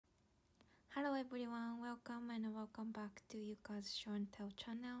Hello everyone, welcome and welcome back to Yuka's Show and Tell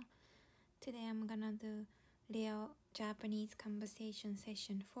channel. Today I'm gonna do real Japanese conversation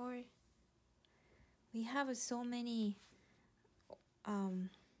session 4. We have so many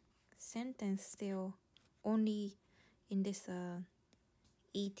sentence still only in this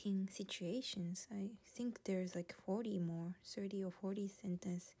eating situations. I think there's like 40 more, 30 or 40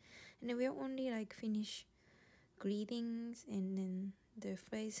 sentence. And we'll only like finish greetings and then the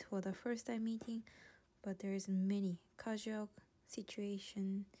phrase for the first time meeting, but there's many casual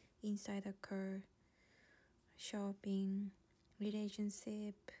situation inside a car, shopping,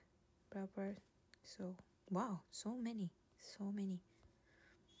 relationship, blah blah. So wow, so many.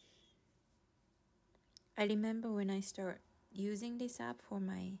 I remember when I start using this app for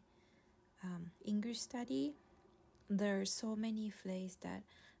my English study, there are so many phrases that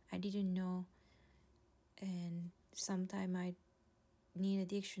I didn't know, and sometimes I need a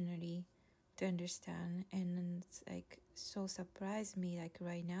dictionary to understand, and it's like so surprised me, like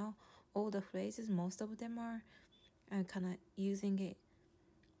right now all the phrases, most of them are kind of using it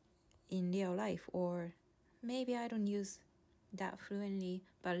in real life, or maybe I don't use that fluently,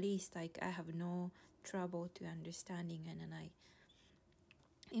 but at least like I have no trouble to understanding, and then I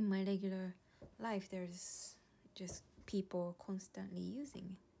in my regular life there's just people constantly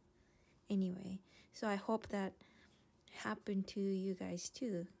using it. Anyway, so I hope that happen to you guys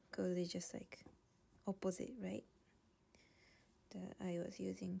too, because it's just like opposite, right? That I was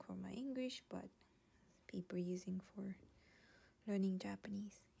using for my English, but people using for learning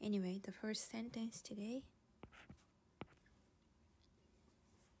Japanese. Anyway, the first sentence today.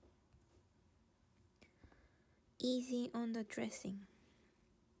 Easy on the dressing.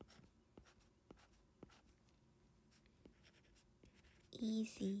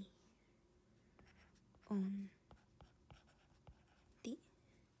 Easy on the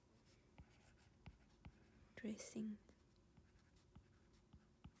dressing.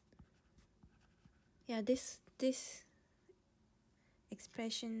 Yeah, this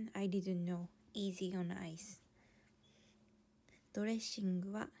expression I didn't know. Easy on ice. ドレッシン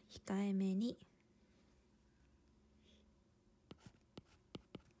グは控えめに。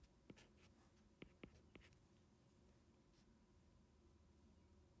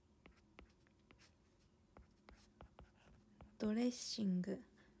ドレッシング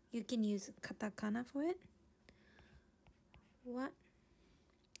You can use カタカナ for it. は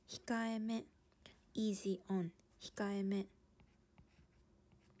控えめ Easy on 控えめ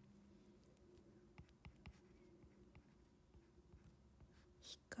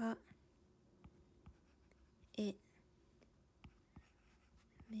控え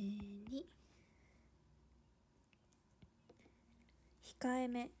めに控え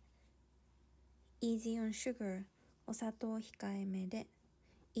め Easy on sugar お砂糖控えめで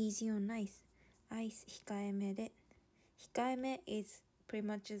Easy on ice アイス控えめで控えめ is pretty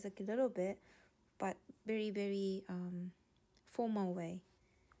much like a little bit but very formal way.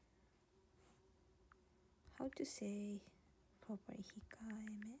 How to say properly 控え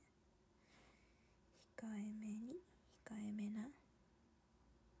め控えめに控えめな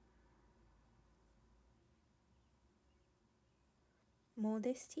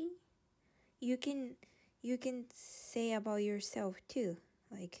modesty you can say about yourself too,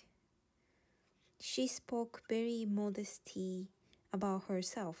 like she spoke very modesty about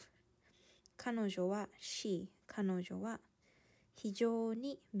herself. 彼女は 彼女は非常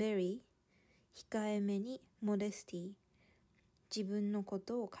に very 控えめに modesty 自分のこ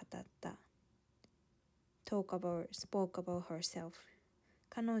とを語った spoke about herself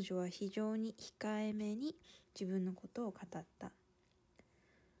彼女は非常に控えめに自分のことを語った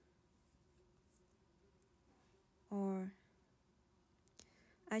or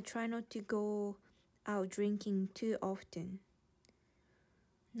I try not to go out drinking too often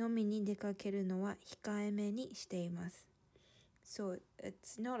飲みに出かけるのは控えめにしています So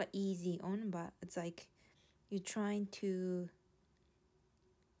it's not easy on, but it's like you're trying to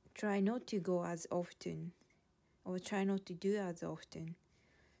try not to go as often or try not to do as often,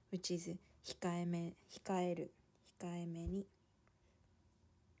 which is 控えめ控える控えめに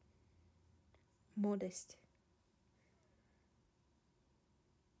modest.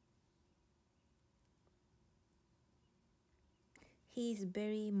 He is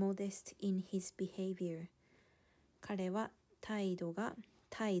very modest in his behavior. 彼は態度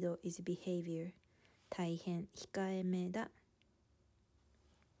is behavior 大変控えめだ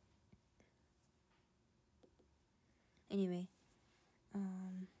Anyway,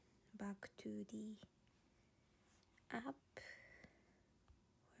 back to the app.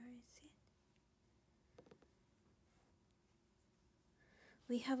 Where is it?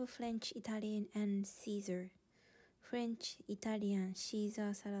 We have French, Italian, and Caesar. French, Italian,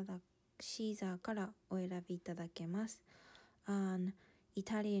 Caesar サラダ、Caesar からお選びいただけます。And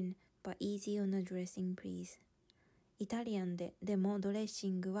Italian, but easy on the dressing, please. イタリアンで、でもドレッシ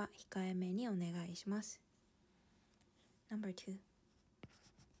ングは控えめにお願いします。Number 2.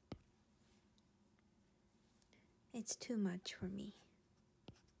 It's too much for me. (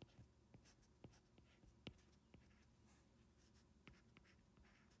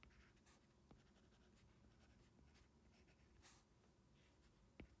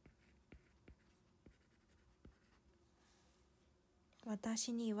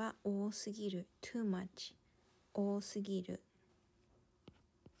私には多すぎる too much 多すぎる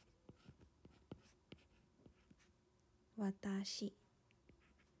私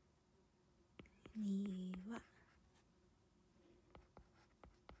には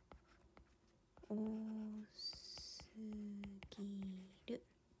多すぎる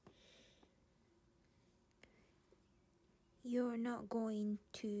You're not going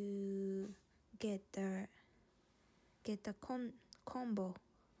to get the combo.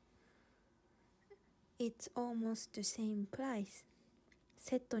 It's almost the same price.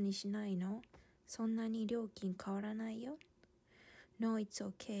 セットにしないの？そんなに料金変わらないよ。No, it's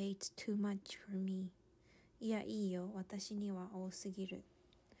okay. It's too much for me. いや、いいよ。私には多すぎる。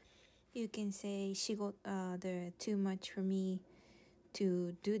You can say they're too much for me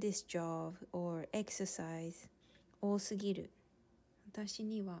to do this job or exercise. 多すぎる。私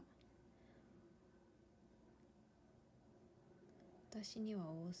には多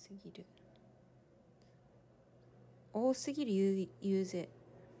すぎる。多すぎる you use it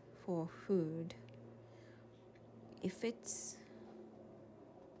for food. If it's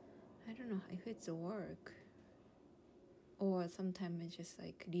I don't know if it's a work or sometimes it's just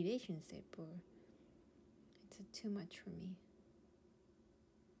like relationship or it's too much for me.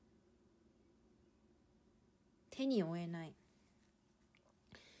 手に負えない。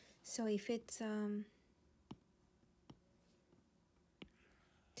So if it's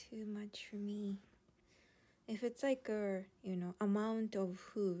too much for me, if it's like a amount of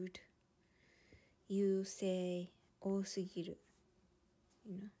food, you say 多すぎる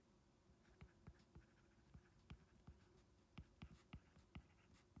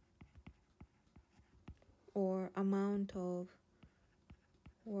or amount of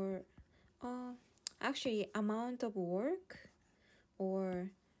work, actually amount of work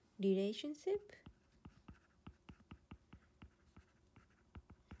or relationship,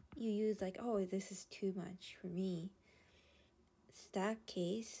 you use like, oh, this is too much for me. In that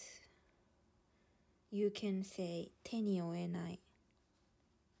case, you can say 手に負えない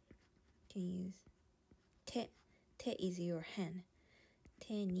can use 手 is your hand.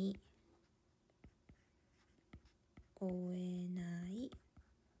 手に負えない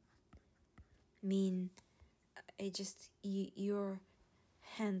mean it just your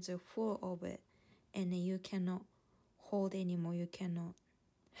hands are full of it and you cannot hold anymore, you cannot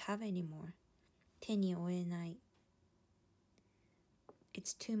have anymore. 手に負えない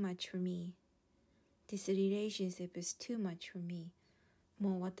It's too much for me. This relationship is too much for me.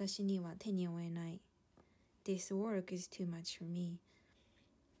 もう私には手に負えない This work is too much for me.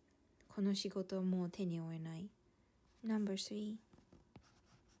 この仕事はもう手に負えない Number 3.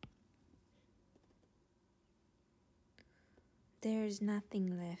 There's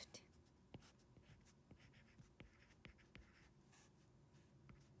nothing left. (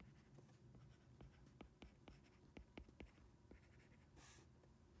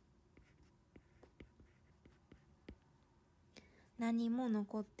何も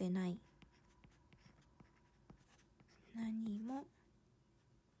残ってない何も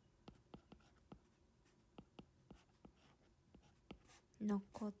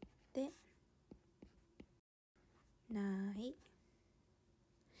残ってない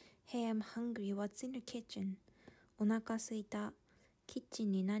Hey, I'm hungry. What's in the kitchen? お腹すいた。キッチ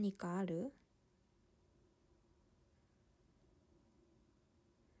ンに何かある？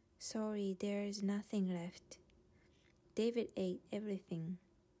 Sorry, there's nothing left. David ate everything.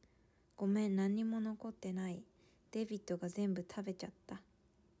 ごめん、何も残ってない。デビッドが全部食べちゃった。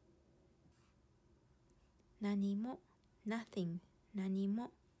何も nothing 何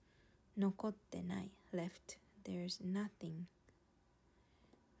も残ってない left there's nothing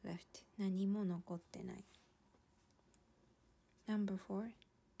left 何も残ってない Number 4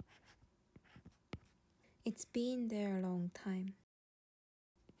 It's been there a long time.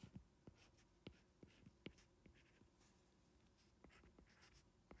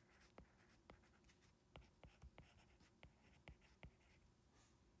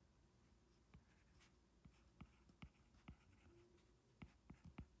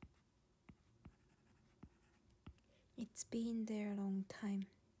 It's been there a long time.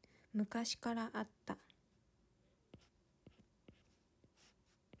 昔からあった。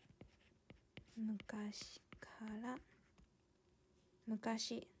昔から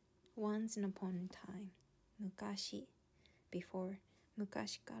昔 once upon a time 昔 before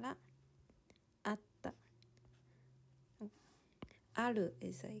昔からあったある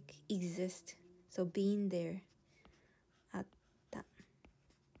is like exist so being there あった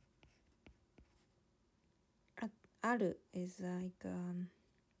ある is like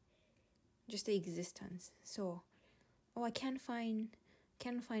just the existence so oh I can't find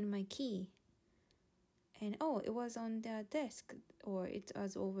my key and oh it was on the desk or it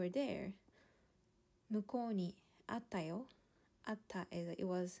was over there 向こうにあったよあった it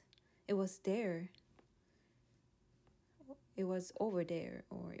was there it was over there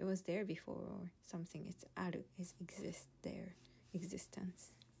or it was there before or something it's ある is exist there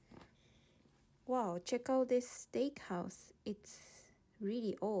existence wow check out this steakhouse it's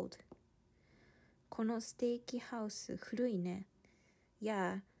really old このステーキハウス古いね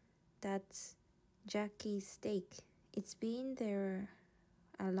yeah that's Jackie's steak it's been there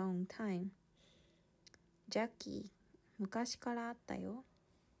a long time Jackie 昔からあったよ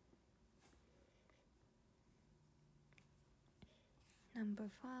Number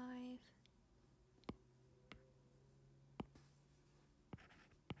 5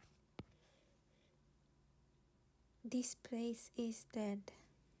 This place is dead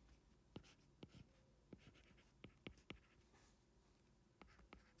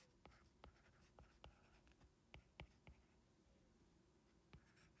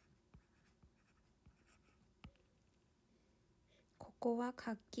ここは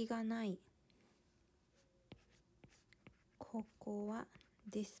活気がないここは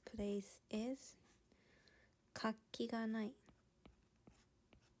This place is 活気がない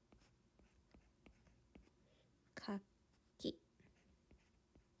活気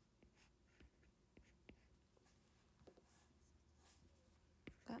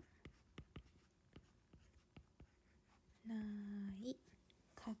がない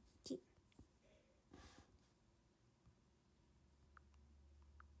活気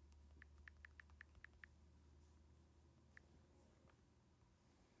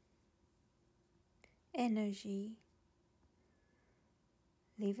Energy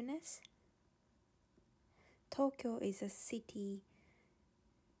Liveness Tokyo is a city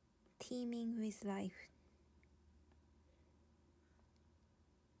teeming with life.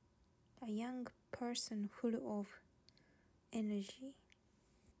 A young person full of energy.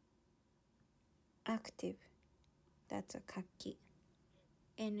 Active. That's a kaki.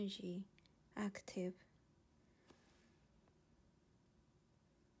 Energy. Active.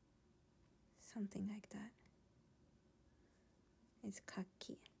 Something like that. It's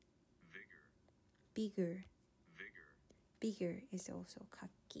kaki. Vigor. Bigger. Vigor. Bigger is also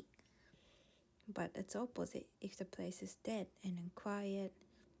kaki. But it's opposite. If the place is dead and then quiet,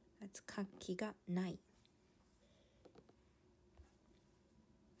 that's kaki ga nai.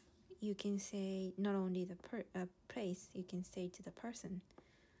 You can say not only the place, you can say to the person.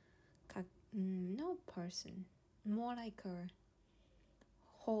 No person. More like a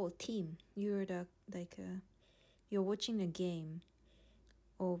whole team. You're you're watching a game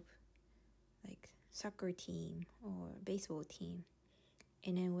of like soccer team or baseball team,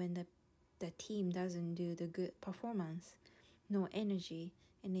 and then when the team doesn't do the good performance, no energy,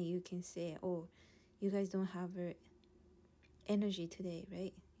 and then you can say, oh, you guys don't have energy today,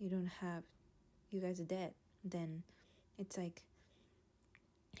 right? You guys are dead. Then it's like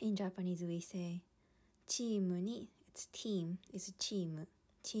in Japanese we say チームに it's team, it's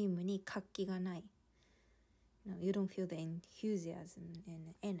チームに活気がない No, you don't feel the enthusiasm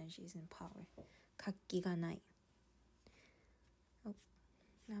and energies and power 活気がない oh,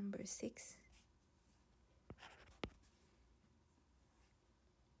 Number 6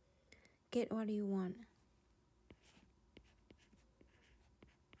 Get what you want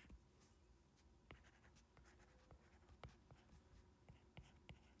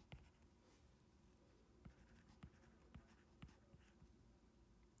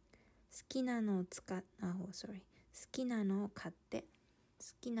好きなのをsorry 好きなのを買って好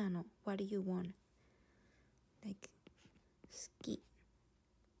きなの What do you want? Like 好き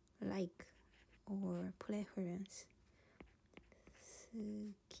like or preference 好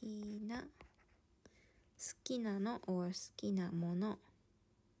きなの or 好きなもの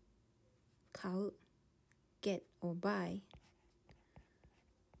買う get or buy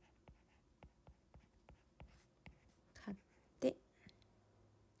買って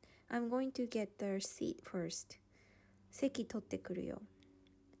I'm going to get the seat first 席取ってくるよ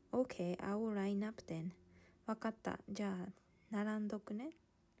Okay, I will line up then わかった。じゃあ並んどくね。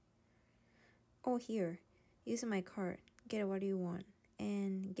Oh, here. Use my card. Get what you want.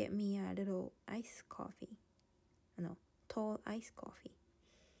 And get me a little ice coffee. tall ice coffee.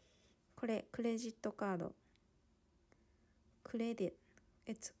 これ、クレジットカード。クレディット。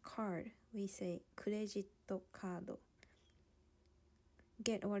It's card. We say クレジットカード。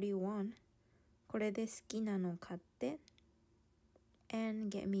Get what you want. これで好きなの買って。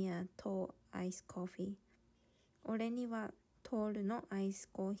And get me a tall ice coffee. 俺にはトールのアイス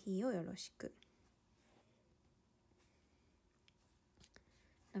コーヒーをよろしく。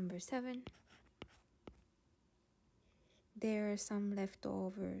Number 7. There are some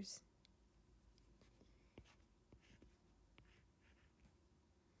leftovers.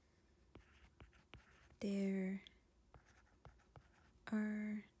 There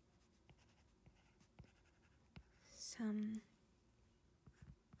are some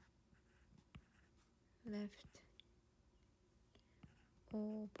leftovers.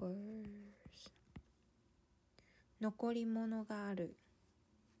 残り物がある。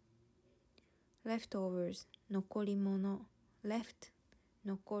leftovers 残り物 left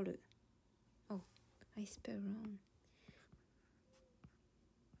残る Oh, I spell wrong.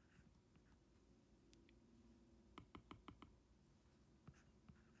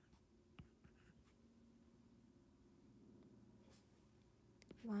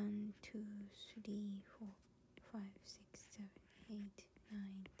 One, two, three, four, five, six, seven, eight,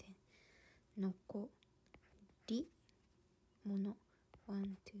 nine, 10. 残り物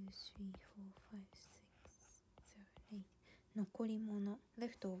One, two, three, four, five, six, seven, eight. 残り物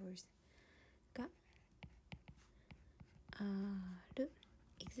leftovers がある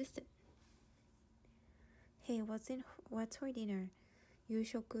existed. Hey, what's for dinner? 夕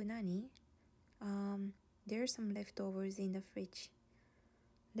食何？ There's some leftovers in the fridge.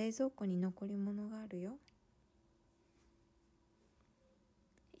 冷蔵庫に残り物があるよ。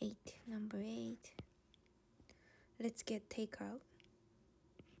Number 8. Let's get takeout.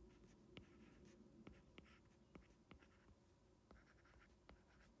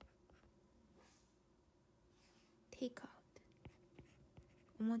 Takeout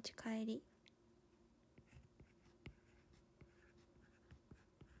お持ち帰り。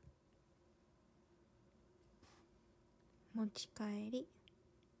持ち帰り。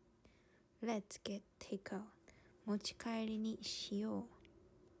Let's get takeout 持ち帰りにしよう。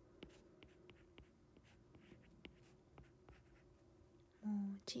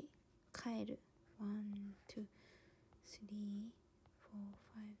持ち帰る。1, 2, 3, 4,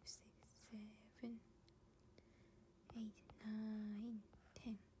 5, 6, 7, 8, 9,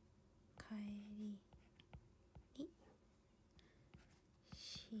 10. 帰りに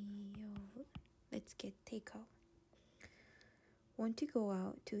しよう。Let's get takeout. Want to go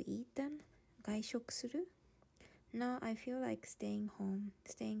out to eat then? 外食する？ No, I feel like staying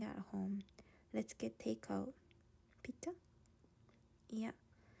at home. Let's get takeout. ピザ？いや、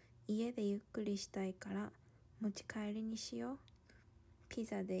家でゆっくりしたいから持ち帰りにしよう。ピ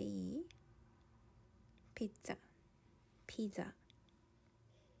ザでいい？ピザ。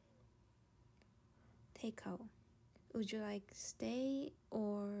Takeout. Would you like stay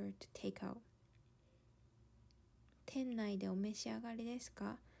or to take out? 店内でお召し上がりです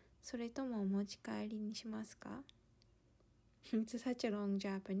か？それともお持ち帰りにしますか？ It's such a long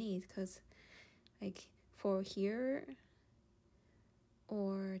Japanese because like for here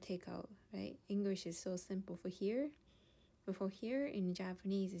or take out, right? English is so simple for here. But for here in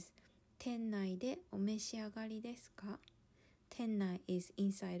Japanese is 店内でお召し上がりですか？店内 is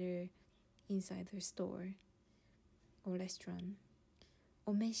inside the store or restaurant.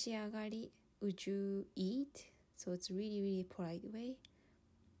 お召し上がり would you eat? So it's really polite way.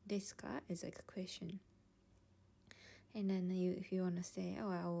 ですか is like a question. And then if you want to say,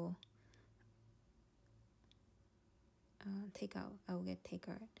 oh, I will take out, I will get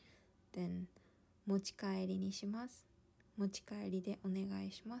takeout. Then 持ち帰りにします。持ち帰りでお願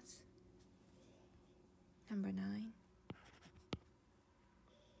いします。Number 9.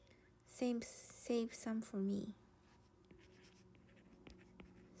 Save some for me.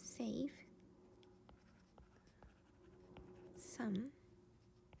 Save some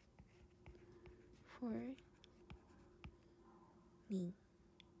for me.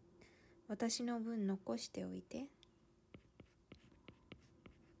 私の分残しておいて。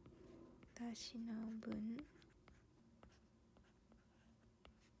私の分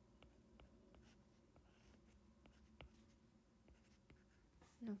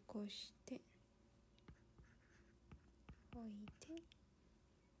残しておいて。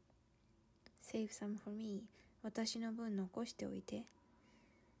Save some for me. 私の分残しておいて。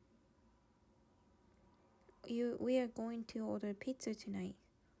we are going to order pizza tonight.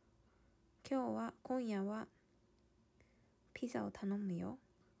 今夜はピザを頼むよ。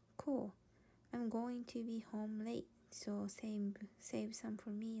Cool. I'm going to be home late, so save some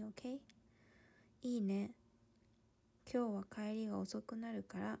for me, okay? いいね。今日は帰りが遅くなる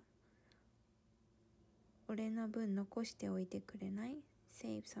から、俺の分残しておいてくれない？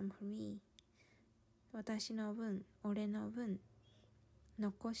 Save some for me. 私の分、俺の分、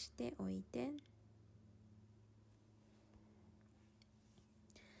残しておいて。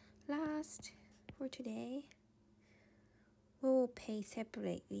Last for today, we will pay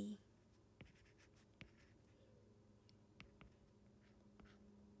separately.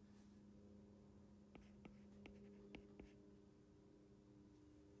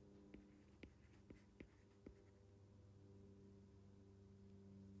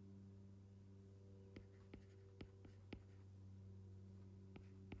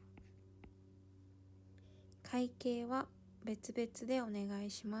 会計は別々でお願い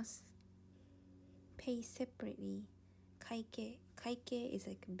します。Pay separately. 会計 is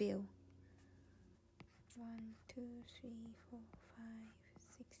like bill. 1, 2, 3, 4, 5,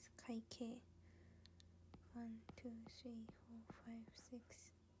 6. 会計 1, 2, 3, 4, 5, 6,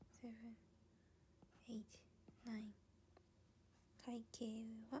 7, 8, 9. 会計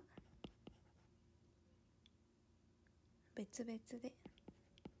は別々で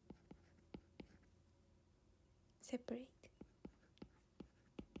separate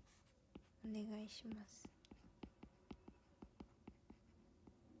お願いします。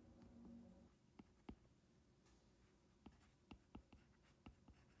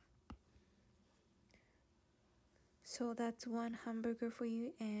So that's one hamburger for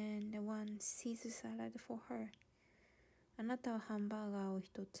you and one Caesar salad for her. あなたはハンバーガーを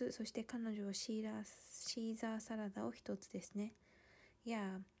一つ、そして彼女はシーザーサラダを一つですね。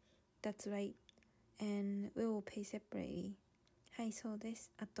Yeah, that's right.And we will pay separately. はい、そうで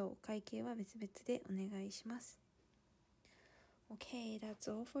す。あと、会計は別々でお願いします。Okay, that's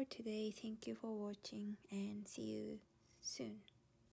all for today. Thank you for watching and see you soon.